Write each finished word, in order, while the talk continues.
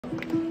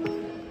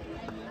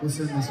We'll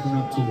send this one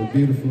up to the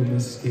beautiful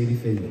Miss Katie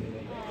Fagan.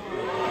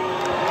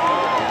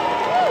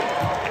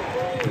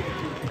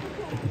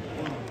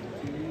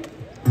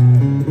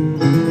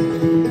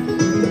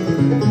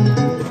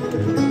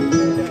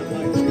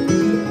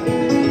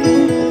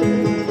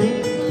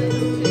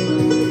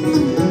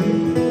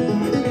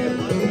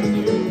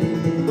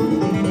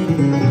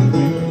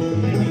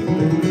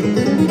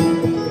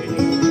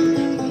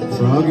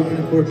 Froggie went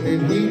a-courtin'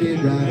 and he did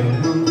right on.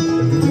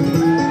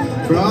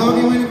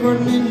 Froggie went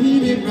a-courtin' and he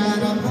did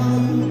right on.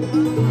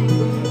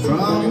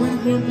 Froggie went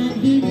a-courtin'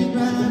 and he did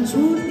right on.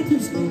 Swore to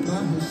kiss go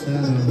by his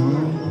side of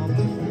home.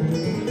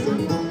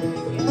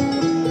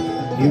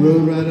 He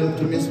rode right up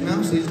to Miss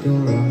Mousie's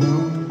door,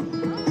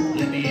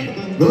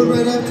 Rode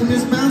right up to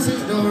Miss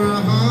Mousie's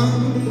door,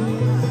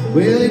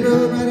 Well, he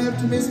rode right up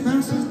to Miss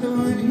Mousie's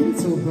door, and he hit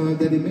so hard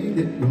that he made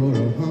it roar,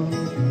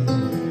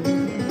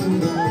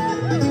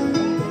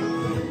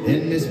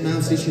 Then Miss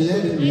Mousie, she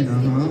let him in,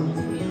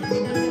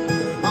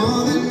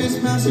 Oh, then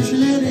Miss Mousie, she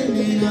let him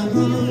in,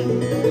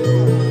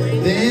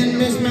 Then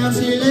Miss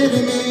Mousie let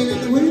him in,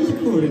 and the way they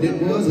courted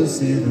it was a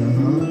sin,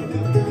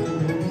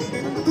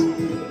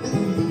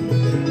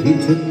 He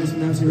took Miss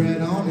Mousie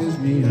right on his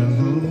knee,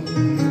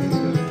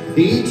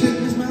 He took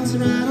Miss Mousie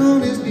right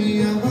on his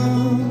knee,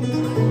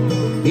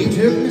 He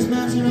took Miss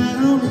Mousie right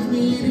on his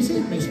knee, and he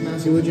said, Miss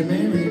Mousie, would you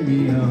marry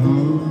me,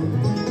 Come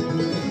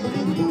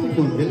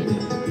on, Billy.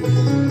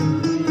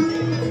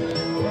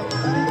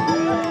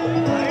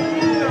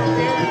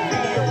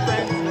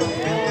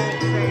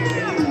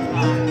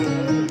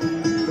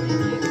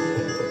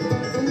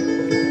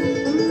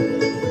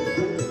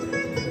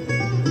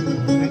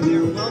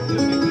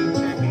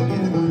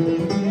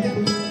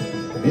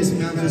 Miss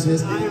Mousie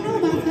says, I don't know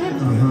about that,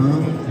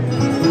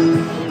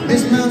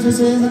 Miss Mousie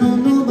says, I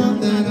don't know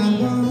about that,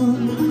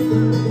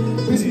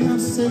 Miss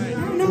Mousie says, I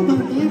don't know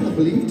about that, I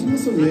believe to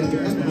so we have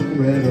to ask Uncle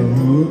Red,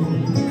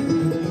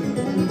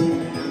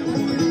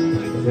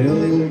 Well,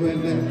 the old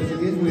red lap does he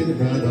get away the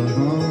bride,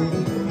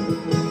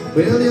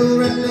 Well, the old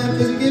red lap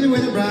does he get away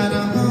the bride,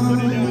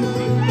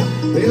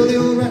 Well, the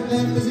old red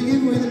lap does he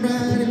get away the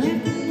bride, He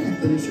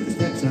laughed, but he shook his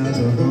cat's eyes,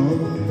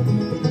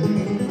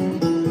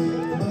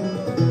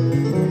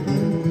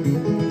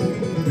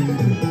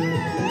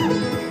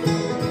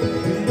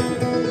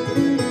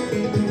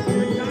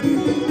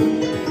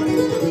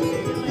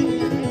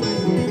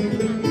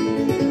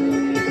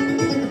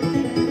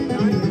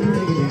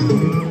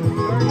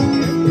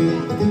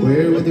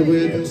 Where would the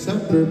wedding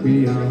supper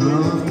be, Oh,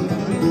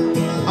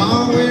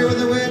 where would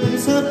the wedding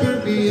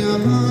supper be,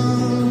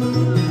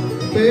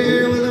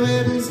 Where would the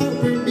wedding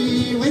supper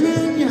be, Way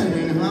down yonder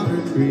in a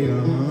holler tree,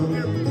 Oh,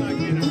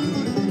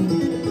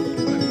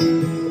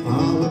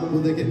 what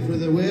will they get for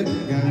the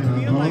wedding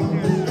gown,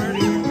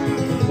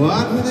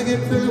 What will they get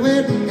for the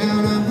wedding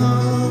gown,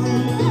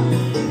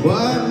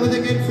 What will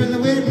they get for the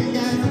wedding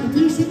gown, A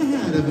piece of the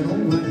hide of an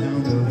old white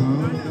hound,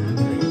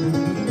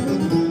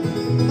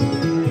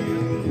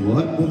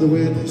 What will the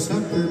wedding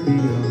supper be,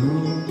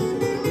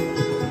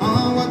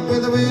 Oh, what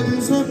will the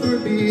wedding supper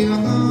be,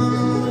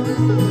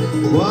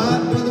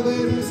 What will the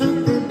wedding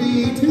supper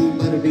be, 2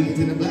 butter beans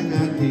and a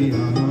black-eyed pea,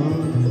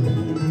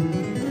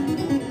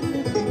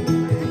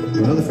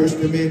 Well, the first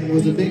to come in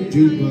was a big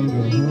June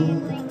bug,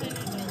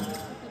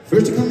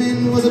 First to come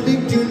in was a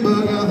big June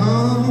bug,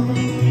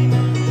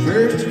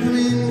 First to come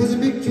in was a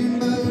big June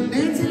bug,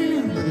 dancing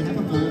around by the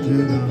apple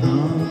jug,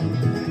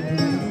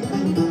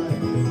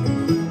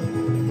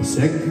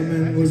 Second come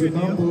in was a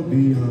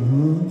bumblebee,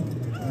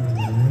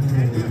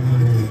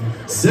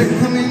 Second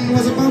come in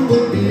was a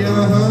bumblebee,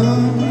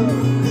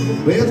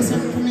 Well, the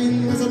second come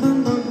in was a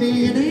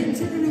bumblebee,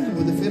 dancing around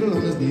with a fiddle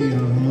on his knee,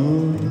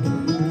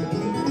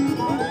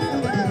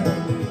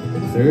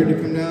 Third to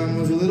come down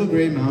was a little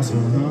gray mouse,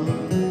 Well,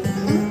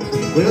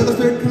 the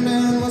third come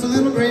down was a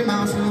little gray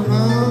mouse,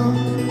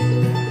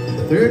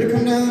 Third to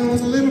come down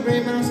was a little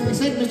gray mouse, and he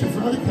said, Mr.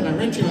 Froggie, can I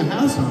rent you a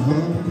house,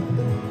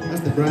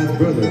 That's the bride's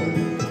brother.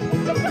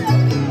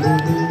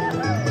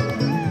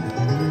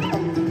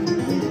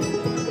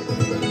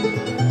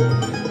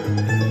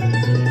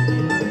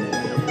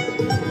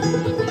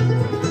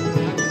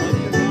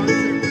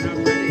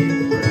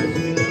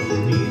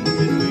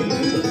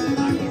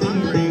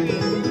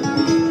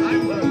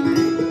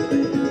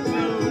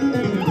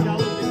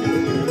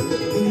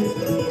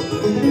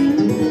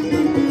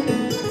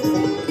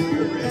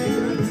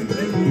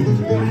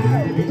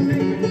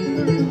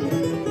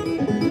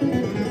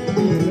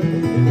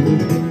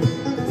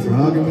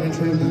 Froggie went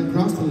traveling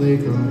across the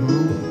lake,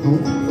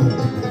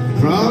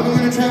 Froggie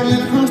went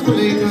traveling across the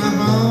lake,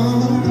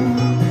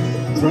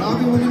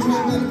 Froggie went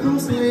traveling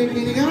across the lake, and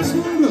he got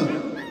swallowed up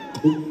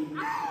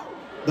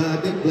by a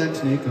big black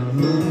snake,